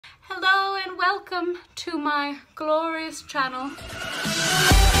Hello and welcome to my glorious channel.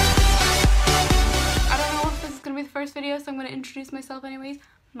 I don't know if this is going to be the first video, so I'm going to introduce myself anyways.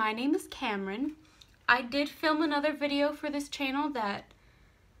 My name is Cameron. I did film another video for this channel that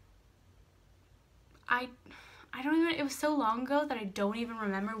I don't even, it was so long ago that I don't even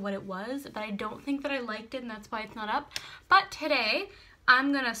remember what it was, but I don't think that I liked it and that's why it's not up. But today,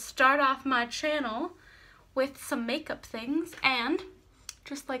 I'm going to start off my channel with some makeup things, and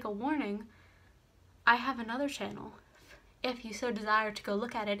just like a warning, I have another channel. If you so desire to go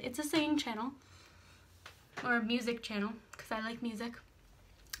look at it, it's a singing channel or a music channel because I like music.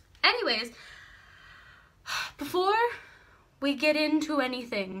 Anyways, before we get into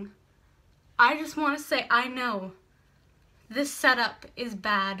anything, I just want to say I know this setup is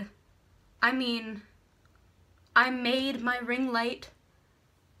bad. I mean, I made my ring light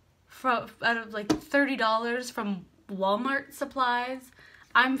out of like $30 from Walmart supplies.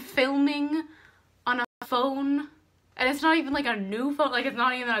 I'm filming on a phone, and it's not even like a new phone, like it's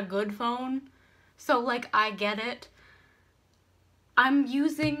not even a good phone. So like, I get it. I'm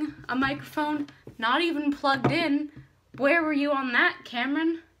using a microphone not even plugged in. Where were you on that,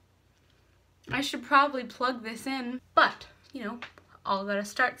 Cameron? I should probably plug this in, but you know, all gotta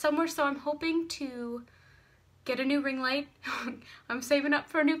start somewhere, so I'm hoping to get a new ring light. I'm saving up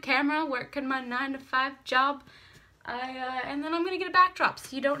for a new camera, working my 9-to-5 job, and then I'm gonna get a backdrop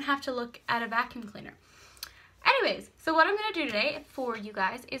so you don't have to look at a vacuum cleaner. Anyways, so what I'm gonna do today for you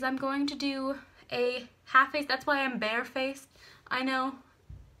guys is I'm going to do a half face. That's why I'm barefaced. I know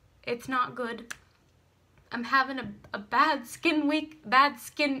it's not good. I'm having a bad skin week, bad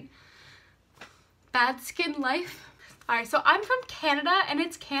skin life. Alright, so I'm from Canada, and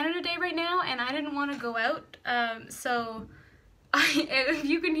it's Canada Day right now, and I didn't want to go out, so if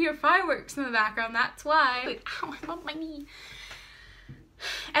you can hear fireworks in the background, that's why. Wait, ow, I bumped my knee.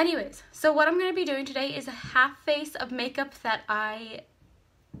 Anyways, so what I'm going to be doing today is a half face of makeup that I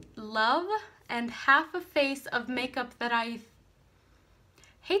love, and half a face of makeup that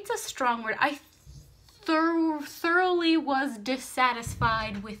hate's a strong word. I thoroughly was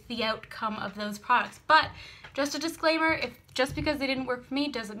dissatisfied with the outcome of those products, but just a disclaimer, just because they didn't work for me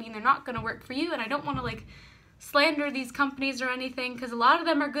doesn't mean they're not going to work for you, and I don't want to like slander these companies or anything, because a lot of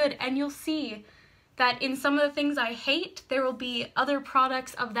them are good, and you'll see that in some of the things I hate, there will be other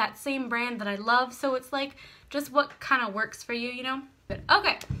products of that same brand that I love, so it's like just what kind of works for you, you know? But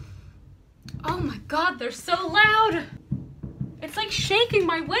okay. Oh my god, they're so loud! It's like shaking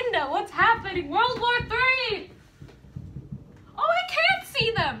my window. What's happening? World War III! Oh, I can't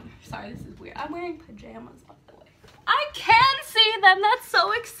see them! Sorry, this is weird. I'm wearing pajamas, by the way. I can see them! That's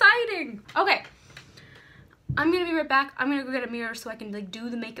so exciting! Okay. I'm gonna be right back. I'm gonna go get a mirror so I can like do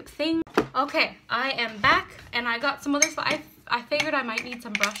the makeup thing. Okay, I am back, and I got some other stuff. I figured I might need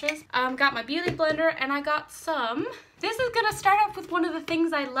some brushes. Got my beauty blender, and I got some. This is gonna start off with one of the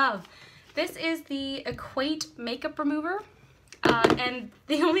things I love. This is the Equate makeup remover. And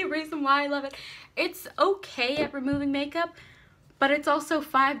the only reason why I love it, it's okay at removing makeup, but it's also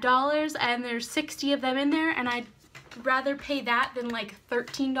 $5 and there's 60 of them in there, and I'd rather pay that than like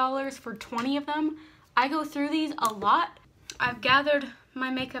 $13 for 20 of them. I go through these a lot. I've gathered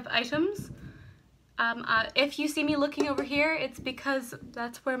my makeup items. If you see me looking over here, it's because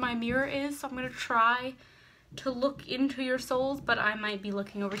that's where my mirror is, so I'm going to try to look into your souls, but I might be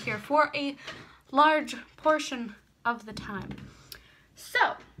looking over here for a large portion of the time.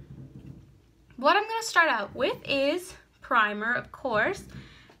 So, what I'm going to start out with is primer, of course,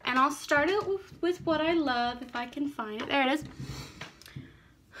 and I'll start it with what I love, if I can find it. There it is.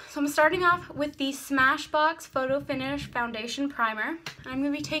 So I'm starting off with the Smashbox Photo Finish Foundation Primer. I'm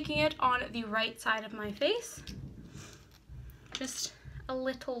going to be taking it on the right side of my face. Just a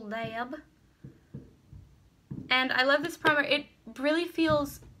little dab. And I love this primer. It really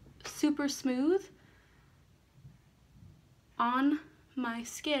feels super smooth on my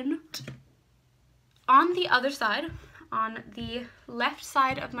skin. On the other side, on the left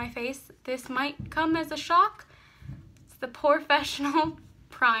side of my face, this might come as a shock. It's the Porefessional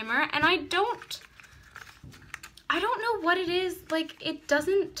Primer, and I don't know what it is. Like, it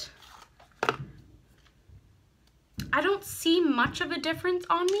doesn't, I don't see much of a difference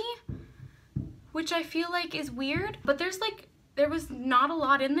on me, which I feel like is weird, but there was not a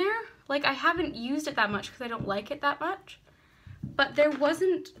lot in there. Like, I haven't used it that much because I don't like it that much. But there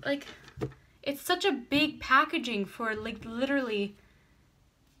wasn't, like, it's such a big packaging for, like, literally,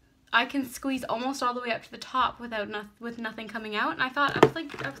 I can squeeze almost all the way up to the top with nothing coming out. And I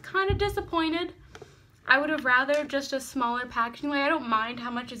was kind of disappointed. I would have rather just a smaller packaging. Like, I don't mind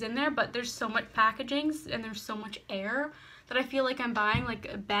how much is in there, but there's so much packaging and there's so much air that I feel like I'm buying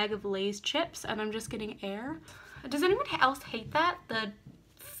like a bag of Lay's chips and I'm just getting air. Does anyone else hate that? The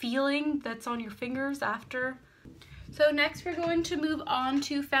feeling that's on your fingers after? So next we're going to move on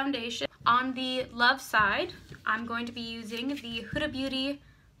to foundation. On the Love side, I'm going to be using the Huda Beauty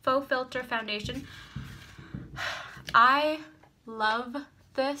Faux Filter Foundation. I love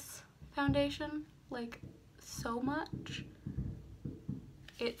this foundation, like, so much.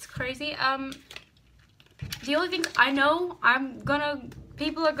 It's crazy. The only thing I know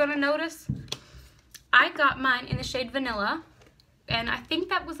people are gonna notice, I got mine in the shade Vanilla, and I think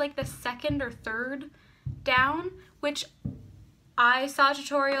that was like the second or third down, which I saw a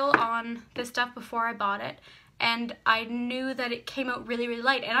tutorial on this stuff before I bought it, and I knew that it came out really, really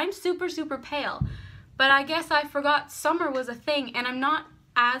light, and I'm super, super pale, but I guess I forgot summer was a thing, and I'm not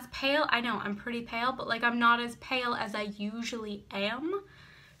as pale. I know I'm pretty pale, but like I'm not as pale as I usually am.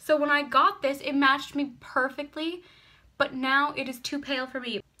 So when I got this, it matched me perfectly, but now it is too pale for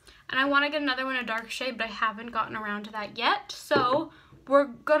me. And I want to get another one in a dark shade, but I haven't gotten around to that yet, so we're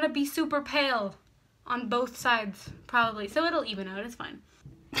gonna be super pale on both sides, probably. So it'll even out, it's fine.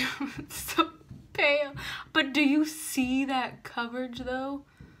 So pale. But do you see that coverage though?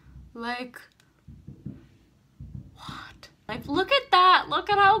 Like, what? Like, look at that,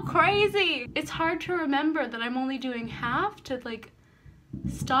 look at how crazy. It's hard to remember that I'm only doing half to like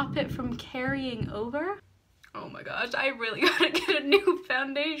stop it from carrying over. Oh my gosh, I really gotta get a new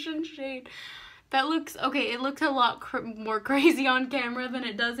foundation shade. That looks, okay, it looks a lot more crazy on camera than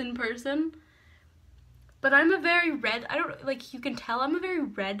it does in person. But I'm a very red, I don't, like, you can tell I'm a very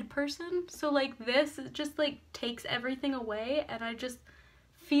red person. So like this, it just like takes everything away and I just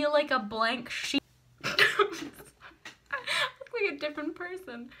feel like a blank sheet. I look like a different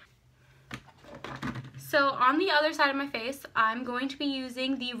person. So on the other side of my face, I'm going to be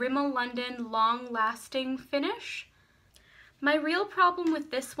using the Rimmel London Long Lasting Finish. My real problem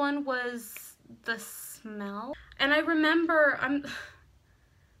with this one was the smell. And I remember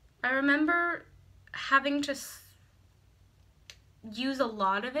having to use a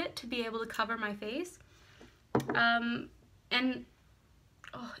lot of it to be able to cover my face. And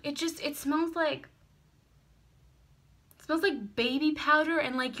oh, it smells like baby powder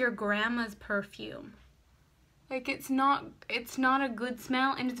and like your grandma's perfume. Like it's not a good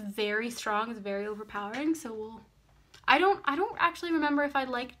smell, and it's very strong, it's very overpowering, so I don't actually remember if I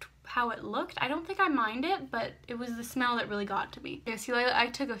liked how it looked. I don't think I mind it, but it was the smell that really got to me. Yeah, see, I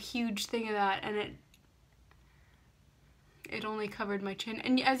took a huge thing of that and it only covered my chin.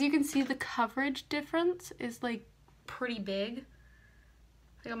 And as you can see, the coverage difference is like pretty big.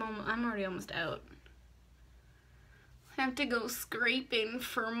 Like I'm already almost out. I have to go scraping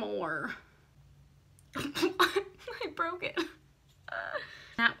for more. I broke it.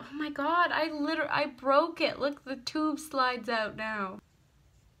 Now, oh my god, I broke it. Look, the tube slides out now.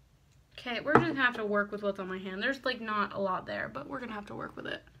 Okay, we're gonna have to work with what's on my hand. There's like not a lot there, but we're gonna have to work with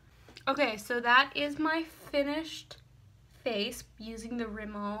it. Okay, so that is my finished face using the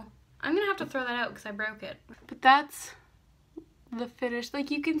Rimmel. I'm gonna have to throw that out because I broke it. But that's the finish. Like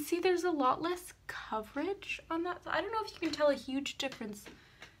you can see there's a lot less coverage on that. I don't know if you can tell a huge difference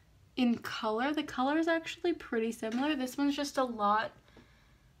in color. The color is actually pretty similar. This one's just a lot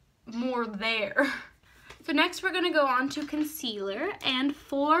more there. So next we're gonna go on to concealer, and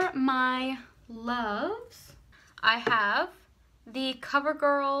for my loves, I have the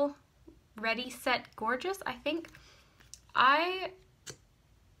CoverGirl Ready Set Gorgeous. I think I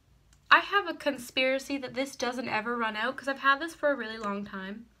have a conspiracy that this doesn't ever run out because I've had this for a really long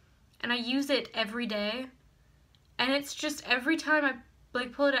time and I use it every day, and it's just every time I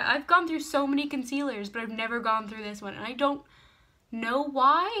like pull it out. I've gone through so many concealers, but I've never gone through this one, and I don't know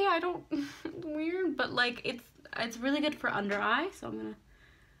why. I don't it's weird, but like it's really good for under eye, so I'm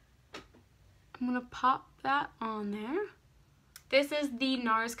gonna pop that on there. This is the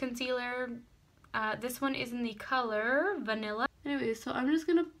NARS Concealer. This one is in the color Vanilla. Anyway, so I'm just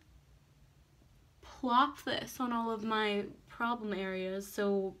gonna plop this on all of my problem areas,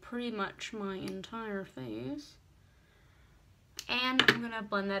 so pretty much my entire face. And I'm gonna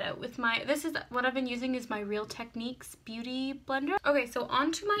blend that out with my, this is what I've been using, is my Real Techniques Beauty Blender. Okay, so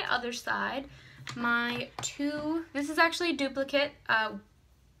on to my other side, my two, this is actually a duplicate,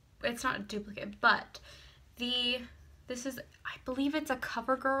 it's not a duplicate, but this is, I believe it's a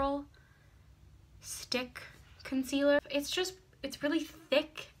CoverGirl stick concealer. It's really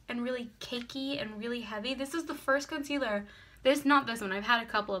thick and really cakey and really heavy. This is the first concealer, not this one, I've had a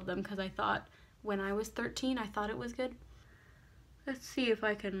couple of them because I thought when I was 13, I thought it was good. Let's see if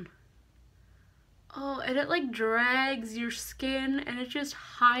I can, Oh, and it like drags your skin and it just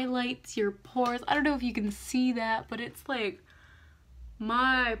highlights your pores. I don't know if you can see that, but it's like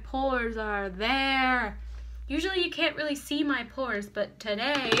my pores are there. Usually you can't really see my pores, but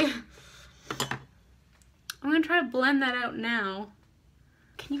today I'm gonna try to blend that out now.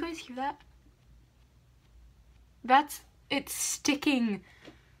 Can you guys hear that? It's sticking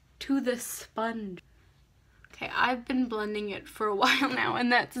to the sponge. Okay, I've been blending it for a while now,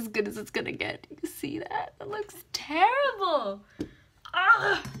 and that's as good as it's gonna get. You see that? That looks terrible.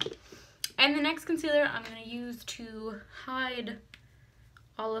 Ugh. And the next concealer I'm gonna use to hide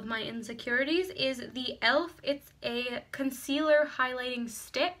all of my insecurities is the e.l.f. It's a concealer highlighting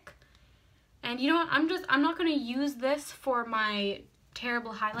stick. And you know what? I'm not gonna use this for my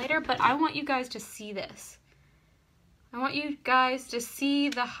terrible highlighter, but I want you guys to see this. I want you guys to see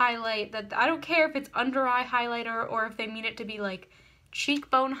the highlight that, I don't care if it's under eye highlighter or if they mean it to be like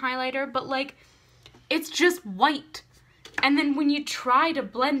cheekbone highlighter, but like it's just white. And then when you try to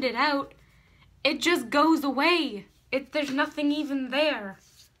blend it out, it just goes away. There's nothing even there.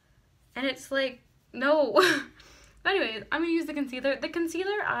 And it's like, no. Anyways, I'm gonna use the concealer. The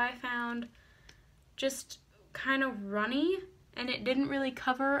concealer I found just kind of runny and it didn't really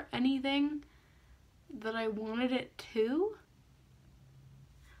cover anything that I wanted it to.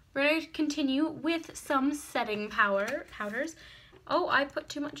 We're going to continue with some setting powders. Oh, I put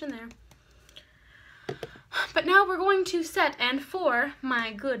too much in there. But now we're going to set, and for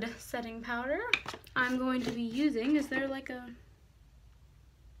my good setting powder, I'm going to be using, is there like a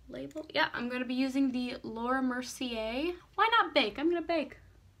label? Yeah, I'm going to be using the Laura Mercier. Why not bake? I'm going to bake.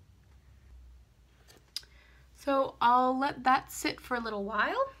 So I'll let that sit for a little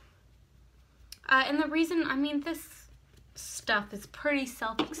while. And the reason, I mean, this stuff is pretty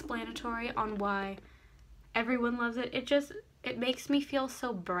self-explanatory on why everyone loves it. It makes me feel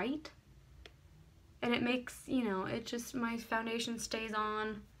so bright. And it makes, you know, my foundation stays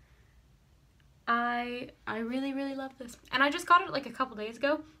on. I really, really love this. And I just got it like a couple days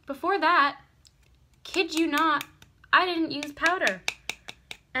ago. Before that, kid you not, I didn't use powder.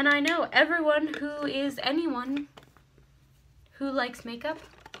 And I know anyone who likes makeup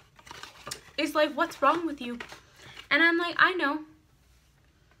is like, what's wrong with you? And I'm like, I know,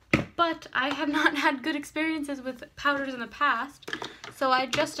 but I have not had good experiences with powders in the past, so I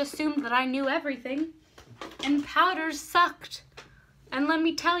just assumed that I knew everything, and powders sucked. And let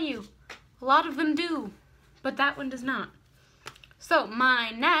me tell you, a lot of them do, but that one does not. So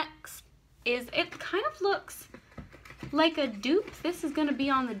my next is, it kind of looks like a dupe. This is going to be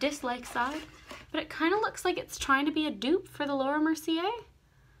on the dislike side, but it kind of looks like it's trying to be a dupe for the Laura Mercier.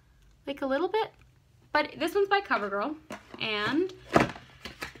 Like a little bit, but this one's by Covergirl, and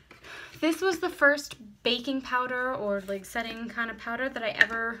this was the first baking powder or like setting kind of powder that I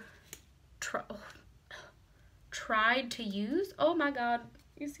ever tried to use. Oh my god,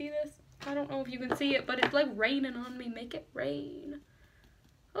 you see this? I don't know if you can see it, but it's like raining on me. Make it rain.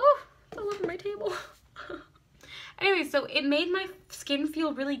 Oh, it's all over my table. Anyway, so it made my skin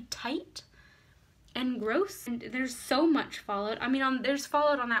feel really tight and gross, and there's so much fallout. I mean, there's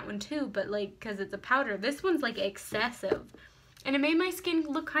fallout on that one too, but like, because it's a powder. This one's like excessive, and it made my skin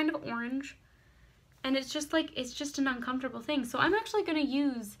look kind of orange, and it's just like, it's just an uncomfortable thing. So I'm actually gonna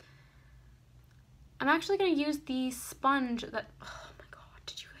use the sponge that, oh my god,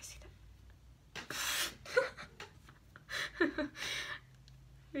 did you guys see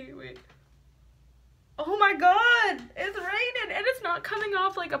that? Wait. Oh my god, it's raining, and it's not coming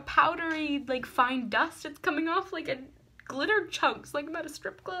off like a powdery, like fine dust. It's coming off like a glitter chunks, like I'm at a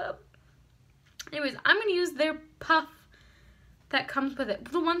strip club. Anyways, I'm gonna use their puff that comes with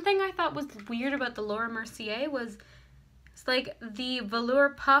it. The one thing I thought was weird about the Laura Mercier was, it's like the velour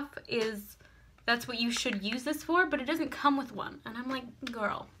puff that's what you should use this for, but it doesn't come with one. And I'm like,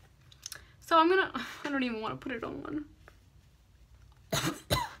 girl. So I don't even want to put it on.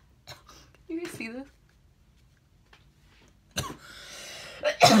 You guys see this?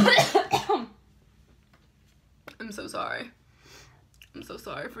 I'm so sorry. I'm so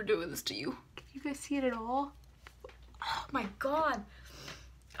sorry for doing this to you. Can you guys see it at all? Oh my god.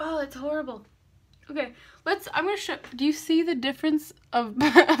 Oh, it's horrible. Okay, I'm gonna show, do you see the difference of,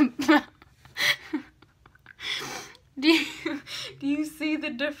 do you see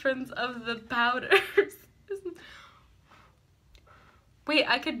the difference of the powders? Wait,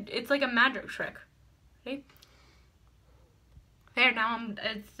 it's like a magic trick. Okay. There, now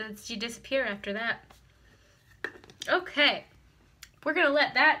you disappear after that. Okay, we're gonna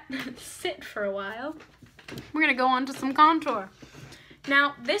let that sit for a while. We're gonna go on to some contour.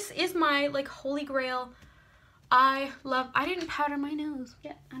 Now, this is my like holy grail I didn't powder my nose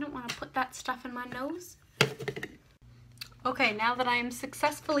yet. I don't want to put that stuff in my nose. Okay, now that I am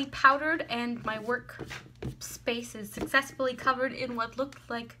successfully powdered and my work space is successfully covered in what looked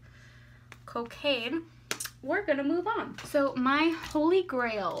like cocaine, we're gonna move on. So my holy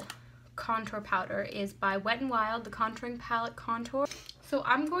grail contour powder is by Wet n Wild, the Contouring Palette Contour. So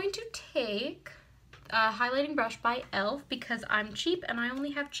I'm going to take a highlighting brush by e.l.f. because I'm cheap and I only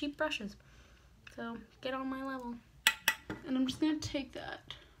have cheap brushes. So get on my level. And I'm just gonna take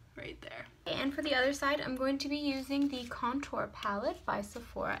that right there. And for the other side, I'm going to be using the Contour Palette by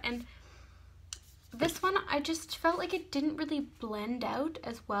Sephora. And this one, I just felt like it didn't really blend out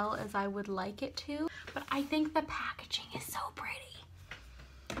as well as I would like it to. But I think the packaging is so pretty.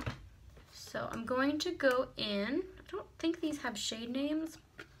 So I'm going to go in. I don't think these have shade names.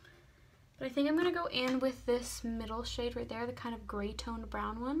 But I think I'm going to go in with this middle shade right there, the kind of gray toned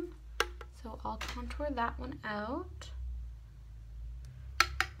brown one. So I'll contour that one out.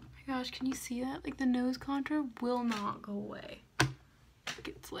 My gosh, can you see that? Like the nose contour will not go away.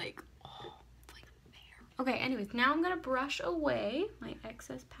 It's like, oh, it's like there. Okay, anyways, now I'm gonna brush away my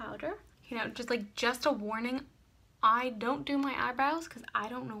excess powder. You know, just a warning, I don't do my eyebrows because I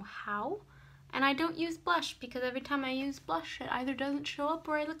don't know how. And I don't use blush because every time I use blush, it either doesn't show up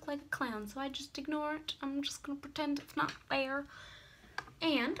or I look like a clown. So I just ignore it. I'm just gonna pretend it's not there.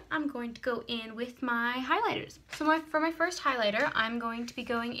 And I'm going to go in with my highlighters. So for my first highlighter, I'm going to be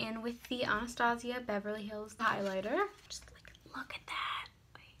going in with the Anastasia Beverly Hills highlighter. Just like, look at that.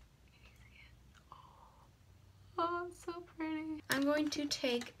 Wait, can you see it? Oh, it's so pretty. I'm going to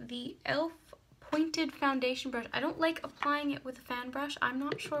take the e.l.f. pointed foundation brush. I don't like applying it with a fan brush. I'm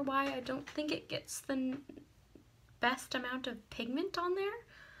not sure why. I don't think it gets the best amount of pigment on there.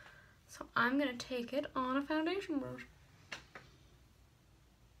 So I'm gonna take it on a foundation brush.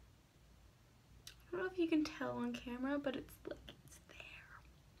 I don't know if you can tell on camera, but it's like, it's there.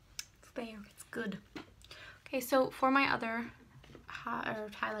 It's there, it's good. Okay, so for my other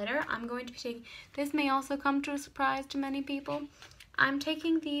highlighter, I'm going to be taking, this may also come to a surprise to many people. I'm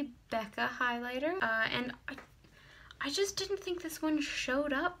taking the Becca highlighter, and I just didn't think this one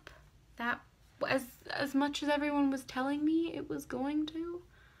showed up that as much as everyone was telling me it was going to.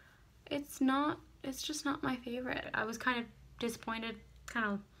 It's just not my favorite. I was kind of disappointed, kind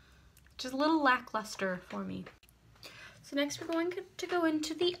of just a little lackluster for me. So next we're going to go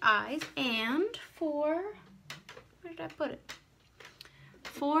into the eyes, and where did I put it?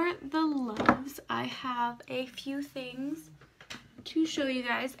 For the loves, I have a few things to show you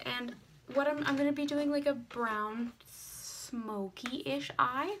guys, and what I'm going to be doing like a brown smoky-ish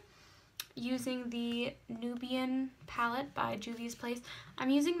eye using the Nubian palette by Juvia's Place. I'm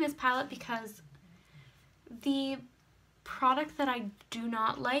using this palette because the product that I do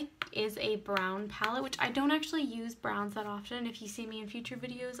not like is a brown palette, which I don't actually use browns that often. If you see me in future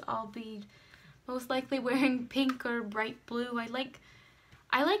videos, I'll be most likely wearing pink or bright blue. I like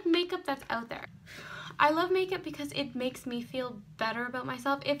makeup that's out there. I love makeup because it makes me feel better about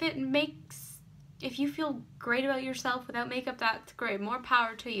myself. If you feel great about yourself without makeup, that's great. More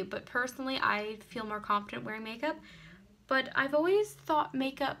power to you. But personally, I feel more confident wearing makeup. But I've always thought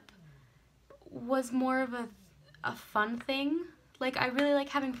makeup was more of a fun thing. Like, I really like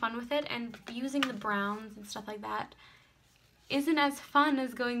having fun with it, and using the browns and stuff like that isn't as fun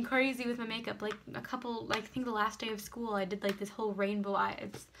as going crazy with my makeup. Like I think the last day of school, I did like this whole rainbow eye.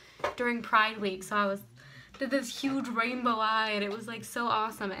 It's during Pride Week, so I did this huge rainbow eye, and it was like so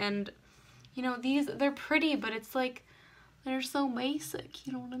awesome. And you know, they're pretty, but it's like they're so basic,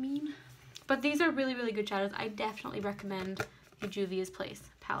 you know what I mean? But these are really, really good shadows. I definitely recommend the Juvia's Place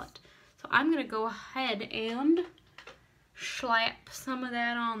palette. So I'm gonna go ahead and slap some of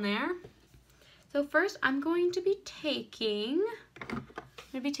that on there. So first I'm going to be taking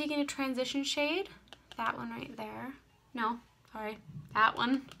a transition shade. That one right there. No, sorry, that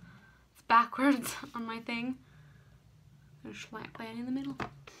one. It's backwards on my thing. I'm gonna slap that in the middle.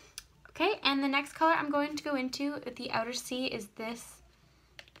 Okay, and the next color I'm going to go into at the outer C is this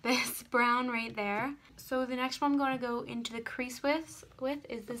brown right there. So the next one I'm going to go into the crease with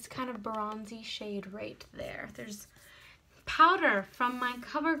is this kind of bronzy shade right there. There's powder from my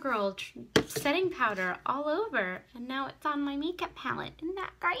Covergirl setting powder all over, and now it's on my makeup palette. Isn't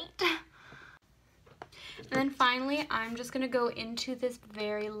that great? And then finally, I'm just going to go into this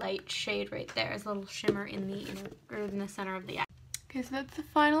very light shade right there. There's a little shimmer in the center of the eye. Okay, so that's the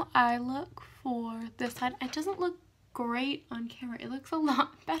final eye look for this side. It doesn't look great on camera. It looks a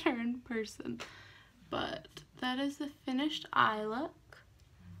lot better in person. But that is the finished eye look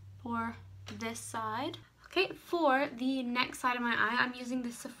for this side. Okay, for the next side of my eye, I'm using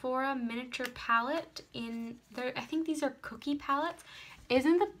the Sephora miniature palette in there. I think these are cookie palettes.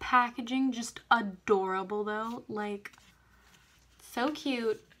 Isn't the packaging just adorable though? Like, so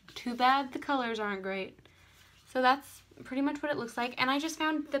cute. Too bad the colors aren't great. So that's pretty much what it looks like. And I just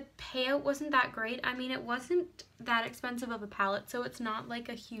found the payout wasn't that great. I mean, it wasn't that expensive of a palette, so it's not like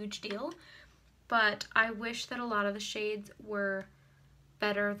a huge deal. But I wish that a lot of the shades were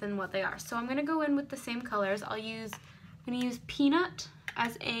better than what they are. So I'm going to go in with the same colors. I'm going to use Peanut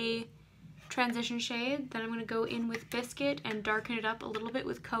as a transition shade. Then I'm going to go in with Biscuit and darken it up a little bit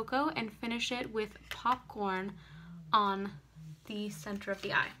with Cocoa and finish it with Popcorn on the center of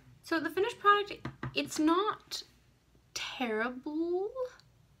the eye. So the finished product, it's not terrible.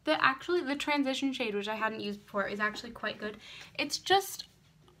 The transition shade, which I hadn't used before, is actually quite good. It's just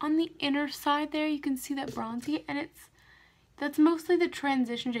on the inner side there, you can see that bronzy, and that's mostly the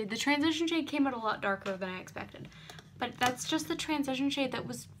transition shade. The transition shade came out a lot darker than I expected, but that's just the transition shade that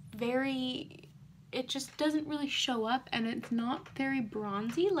was it just doesn't really show up, and it's not very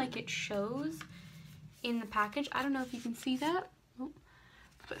bronzy like it shows in the package. I don't know if you can see that.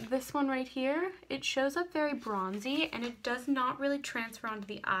 But this one right here, it shows up very bronzy, and it does not really transfer onto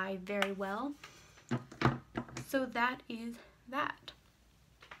the eye very well. So that is that.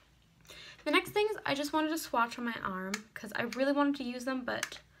 The next things, I just wanted to swatch on my arm because I really wanted to use them,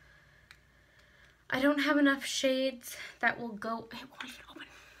 but I don't have enough shades that will go, it won't even open,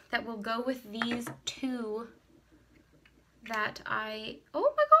 that will go with these two that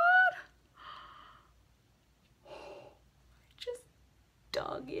oh my god! Just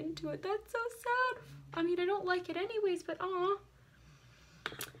dug into it. That's so sad. I mean, I don't like it anyways, but aw.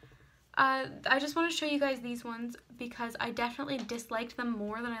 I just want to show you guys these ones because I definitely disliked them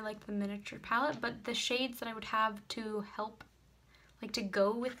more than I liked the miniature palette, but the shades that I would have to help, like to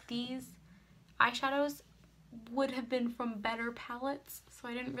go with these eyeshadows, would have been from better palettes, so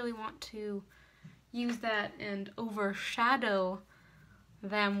I didn't really want to use that and overshadow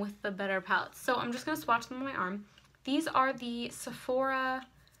them with the better palettes. So I'm just going to swatch them on my arm. These are the Sephora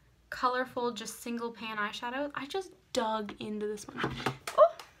colorful just single pan eyeshadows. I just dug into this one. Oh!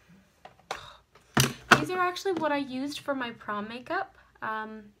 These are actually what I used for my prom makeup,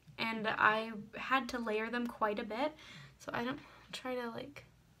 and I had to layer them quite a bit, so I don't try to like,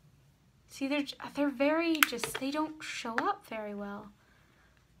 see they're very just, they don't show up very well.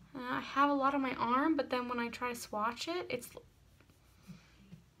 I have a lot on my arm, but then when I try to swatch it, it's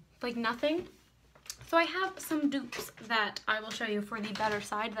like nothing. So I have some dupes that I will show you for the better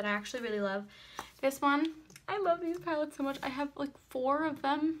side that I actually really love. This one, I love these palettes so much. I have like 4 of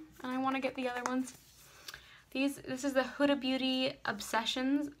them, and I want to get the other ones. This is the Huda Beauty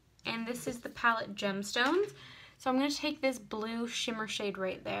Obsessions, and this is the palette Gemstones. So I'm going to take this blue shimmer shade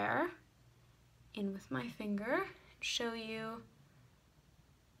right there in with my finger and show you.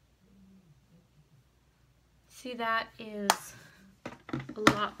 See, that is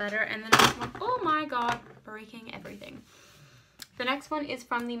a lot better. And the next one, oh my god, breaking everything. The next one is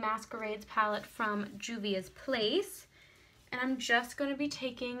from the Masquerade's palette from Juvia's Place. And I'm just going to be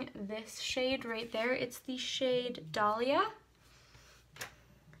taking this shade right there. It's the shade Dahlia.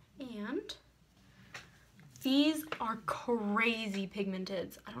 And these are crazy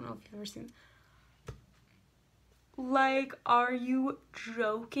pigmented. I don't know if you've ever seen. Like, are you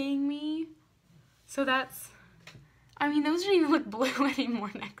joking me? So that's, I mean, those don't even look blue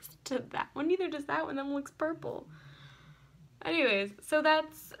anymore next to that one. Neither does that one. That one looks purple. Anyways, so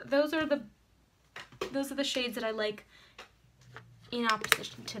those are the shades that I like in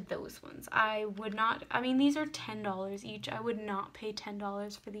opposition to those ones. I would not, I mean, these are $10 each. I would not pay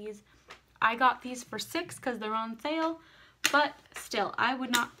 $10 for these. I got these for $6 because they're on sale, but still, I would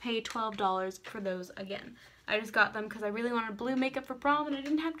not pay $12 for those again. I just got them because I really wanted blue makeup for prom and I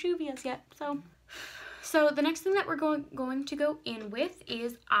didn't have Juvia's yet, So the next thing that we're going to go in with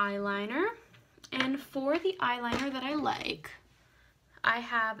is eyeliner. And for the eyeliner that I like, I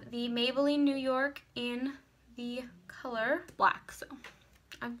have the Maybelline New York in the color black. So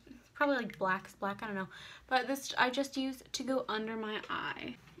I'm probably like black's black, I don't know. But this I just use to go under my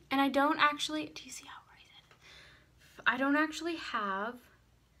eye. And I don't actually, do you see how bright it is? I don't actually have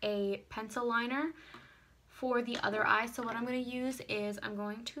a pencil liner for the other eye. So what I'm going to use is I'm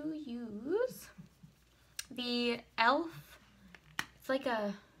going to use the e.l.f. It's like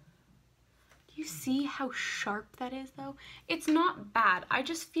a, do you see how sharp that is though? It's not bad. I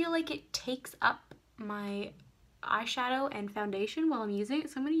just feel like it takes up my eyeshadow and foundation while I'm using it.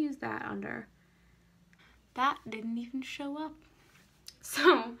 So I'm going to use that under. That didn't even show up.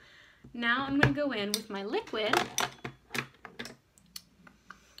 So now I'm going to go in with my liquid.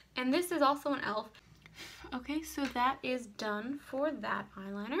 And this is also an e.l.f. Okay, so that is done for that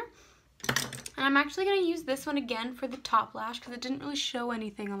eyeliner. And I'm actually going to use this one again for the top lash because it didn't really show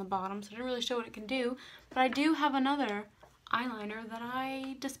anything on the bottom, so it didn't really show what it can do. But I do have another eyeliner that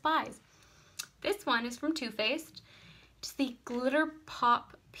I despise. This one is from Too Faced. It's the Glitter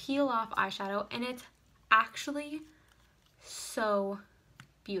Pop Peel Off Eyeshadow, and it's actually so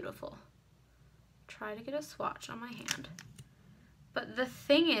beautiful. Try to get a swatch on my hand. But the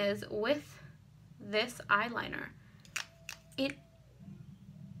thing is, with this eyeliner, it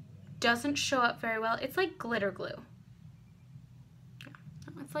doesn't show up very well. It's like glitter glue.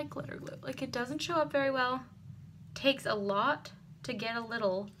 Yeah, it's like glitter glue. Like, it doesn't show up very well. Takes a lot to get a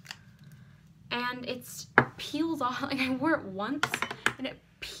little. And it peels off. Like, I wore it once and it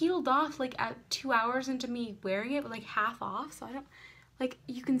peeled off like at 2 hours into me wearing it, with like half off. So I don't, like,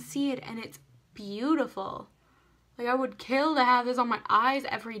 you can see it and it's beautiful. Like, I would kill to have this on my eyes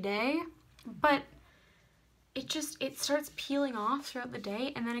every day, but it starts peeling off throughout the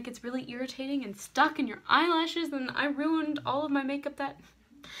day, and then it gets really irritating and stuck in your eyelashes, and I ruined all of my makeup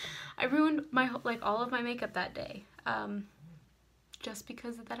I ruined all of my makeup that day, just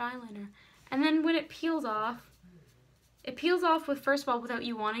because of that eyeliner. And then when it peels off with, first of all, without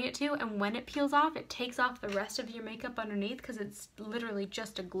you wanting it to, and when it peels off, it takes off the rest of your makeup underneath because it's literally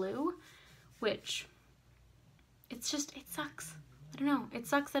just a glue, which, it sucks. I don't know. It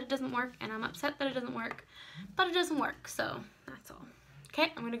sucks that it doesn't work, and I'm upset that it doesn't work, but it doesn't work, so that's all.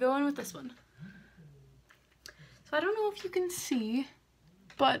 Okay, I'm going to go in with this one. So I don't know if you can see,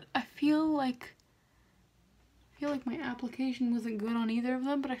 but I feel like my application wasn't good on either of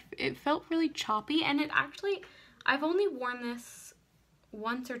them, but it felt really choppy, and it actually, I've only worn this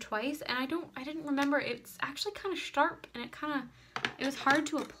once or twice, and I didn't remember, it's actually kind of sharp, and it was hard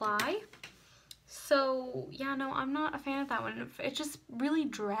to apply. So yeah, no, I'm not a fan of that one. It just really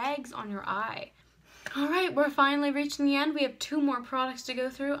drags on your eye. Alright, we're finally reaching the end. We have 2 more products to go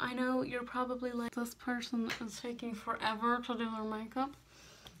through. I know you're probably like, this person is taking forever to do their makeup.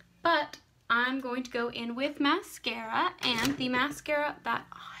 But I'm going to go in with mascara, and the mascara that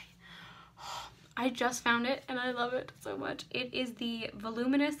I just found it and I love it so much. It is the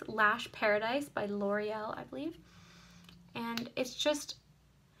Voluminous Lash Paradise by L'Oreal, I believe. And it's just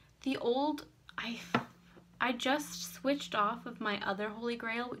the old, I just switched off of my other holy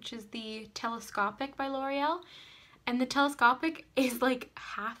grail, which is the Telescopic by L'Oreal. And the Telescopic is like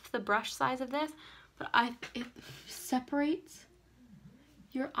half the brush size of this, but it separates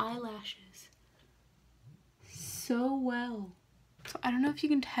your eyelashes so well. So I don't know if you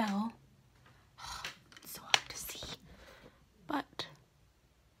can tell. It's so hard to see. But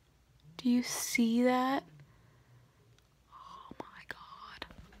do you see that? Oh my god.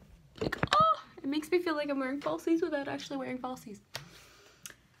 Like, oh, it makes me feel like I'm wearing falsies without actually wearing falsies.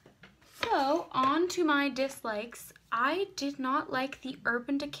 So, on to my dislikes. I did not like the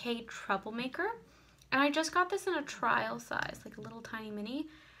Urban Decay Troublemaker. And I just got this in a trial size, like a little tiny mini.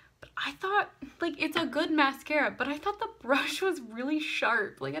 But I thought, like, it's a good mascara, but I thought the brush was really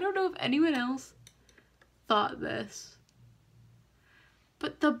sharp. Like, I don't know if anyone else thought this,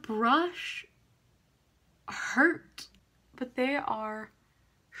 but the brush hurt. But they are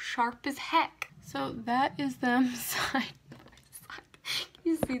sharp as heck. So that is them side by side.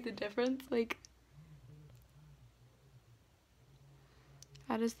 Can you see the difference? Like,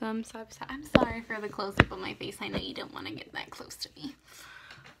 that is them side by side. I'm sorry for the close-up on my face. I know you don't want to get that close to me.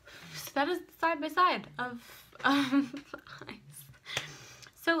 So that is side by side of the eyes.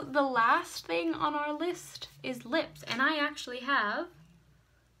 So the last thing on our list is lips. And I actually have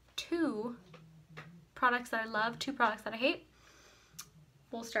 2 products that I love, 2 products that I hate.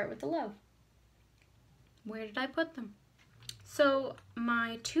 We'll start with the love. Where did I put them? So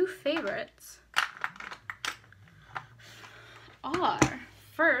my 2 favorites are,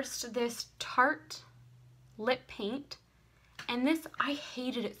 first, this Tarte lip paint. And this, I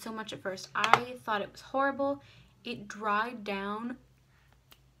hated it so much at first. I thought it was horrible. It dried down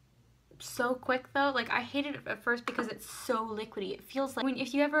so quick though. Like, I hated it at first because it's so liquidy. It feels like,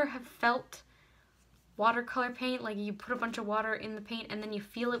 if you ever have felt watercolor paint, like you put a bunch of water in the paint and then you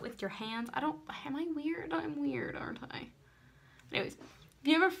feel it with your hands. Am I weird? I'm weird, aren't I? Anyways, if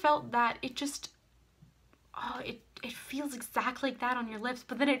you ever felt that, it just, oh, it feels exactly like that on your lips,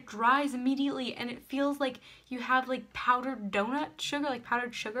 but then it dries immediately and it feels like you have like powdered donut sugar, like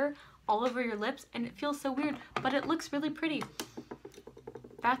powdered sugar all over your lips, and it feels so weird, but it looks really pretty.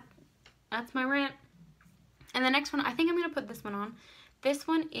 That's my rant. And the next one, I think I'm going to put this one on. This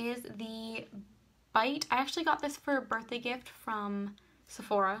one is the Bite. I actually got this for a birthday gift from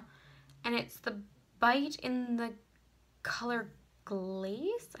Sephora, and it's the Bite in the color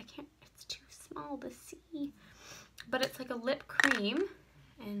Glaze. It's too small to see. But it's like a lip cream,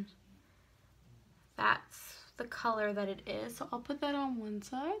 and that's the color that it is. So I'll put that on one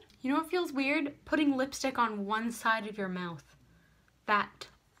side. You know what feels weird? Putting lipstick on one side of your mouth. That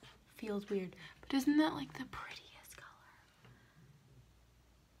feels weird. But isn't that like the prettiest color?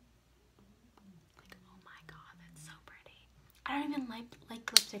 Like, oh my god, that's so pretty. I don't even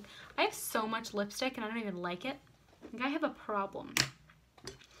like lipstick. I have so much lipstick and I don't even like it. I think I have a problem.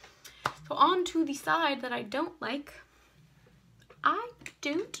 So on to the side that I don't like. I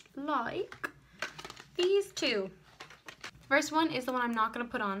don't like these two. First one is the one I'm not going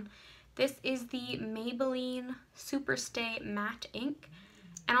to put on. This is the Maybelline Superstay Matte Ink.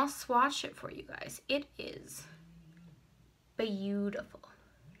 And I'll swatch it for you guys. It is beautiful.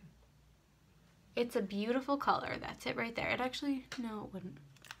 It's a beautiful color. That's it right there. It actually, no, it wouldn't.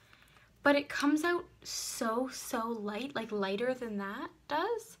 But it comes out so light, like lighter than that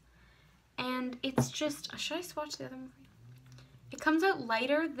does. And it's just, should I swatch the other one? It comes out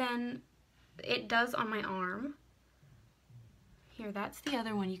lighter than it does on my arm. Here, that's the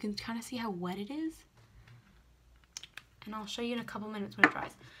other one. You can kind of see how wet it is. And I'll show you in a couple minutes when it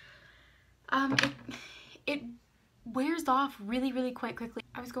dries. It wears off really quite quickly.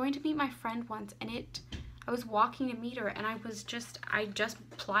 I was going to meet my friend once, and I was walking to meet her, and I just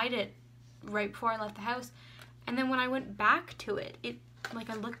applied it right before I left the house. And then when I went back to it, like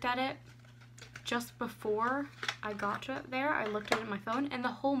I looked at it just before I got to it there. I looked at it on my phone, and the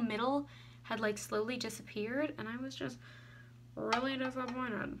whole middle had like slowly disappeared, and I was just really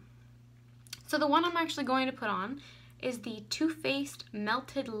disappointed. So the one I'm actually going to put on is the Too Faced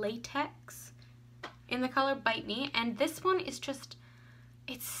Melted Latex in the color Bite Me, and this one is just,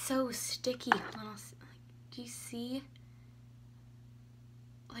 it's so sticky. Do you see?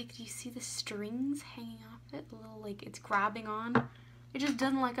 Like, do you see the strings hanging off it? A little, like, it's grabbing on. It just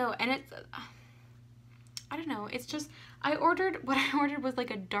doesn't let go, and it's, I don't know, it's just, what I ordered was like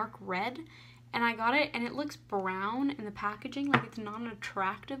a dark red, and I got it, and it looks brown in the packaging, like it's not an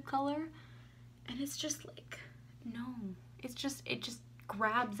attractive color, and it's just like, no, it just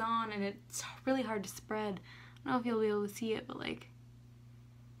grabs on, and it's really hard to spread. I don't know if you'll be able to see it, but like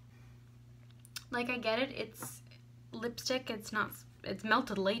I get it, it's lipstick, it's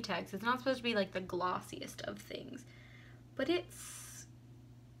melted latex, it's not supposed to be like the glossiest of things, but it's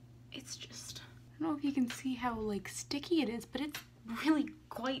just, I don't know if you can see how like sticky it is, but it's really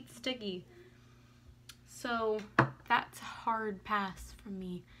quite sticky. So that's a hard pass from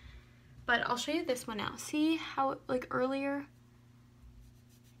me. But I'll show you this one now. See how, like earlier,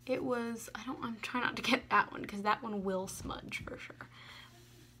 it was, I'm trying not to get that one because that one will smudge for sure.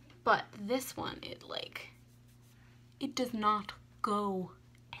 But this one, it does not go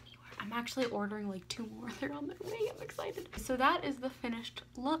anywhere. I'm actually ordering like 2 more. They're on their way. I'm excited. So that is the finished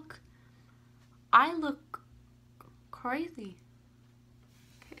look. I look crazy.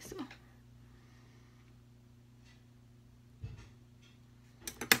 Okay, so.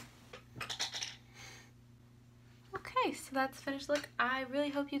 Okay, so that's the finished look. I really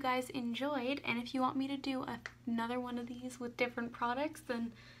hope you guys enjoyed, and if you want me to do another one of these with different products,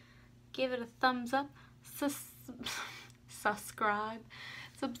 then give it a thumbs up, subscribe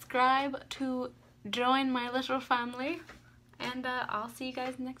to join my little family, and I'll see you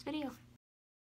guys in the next video.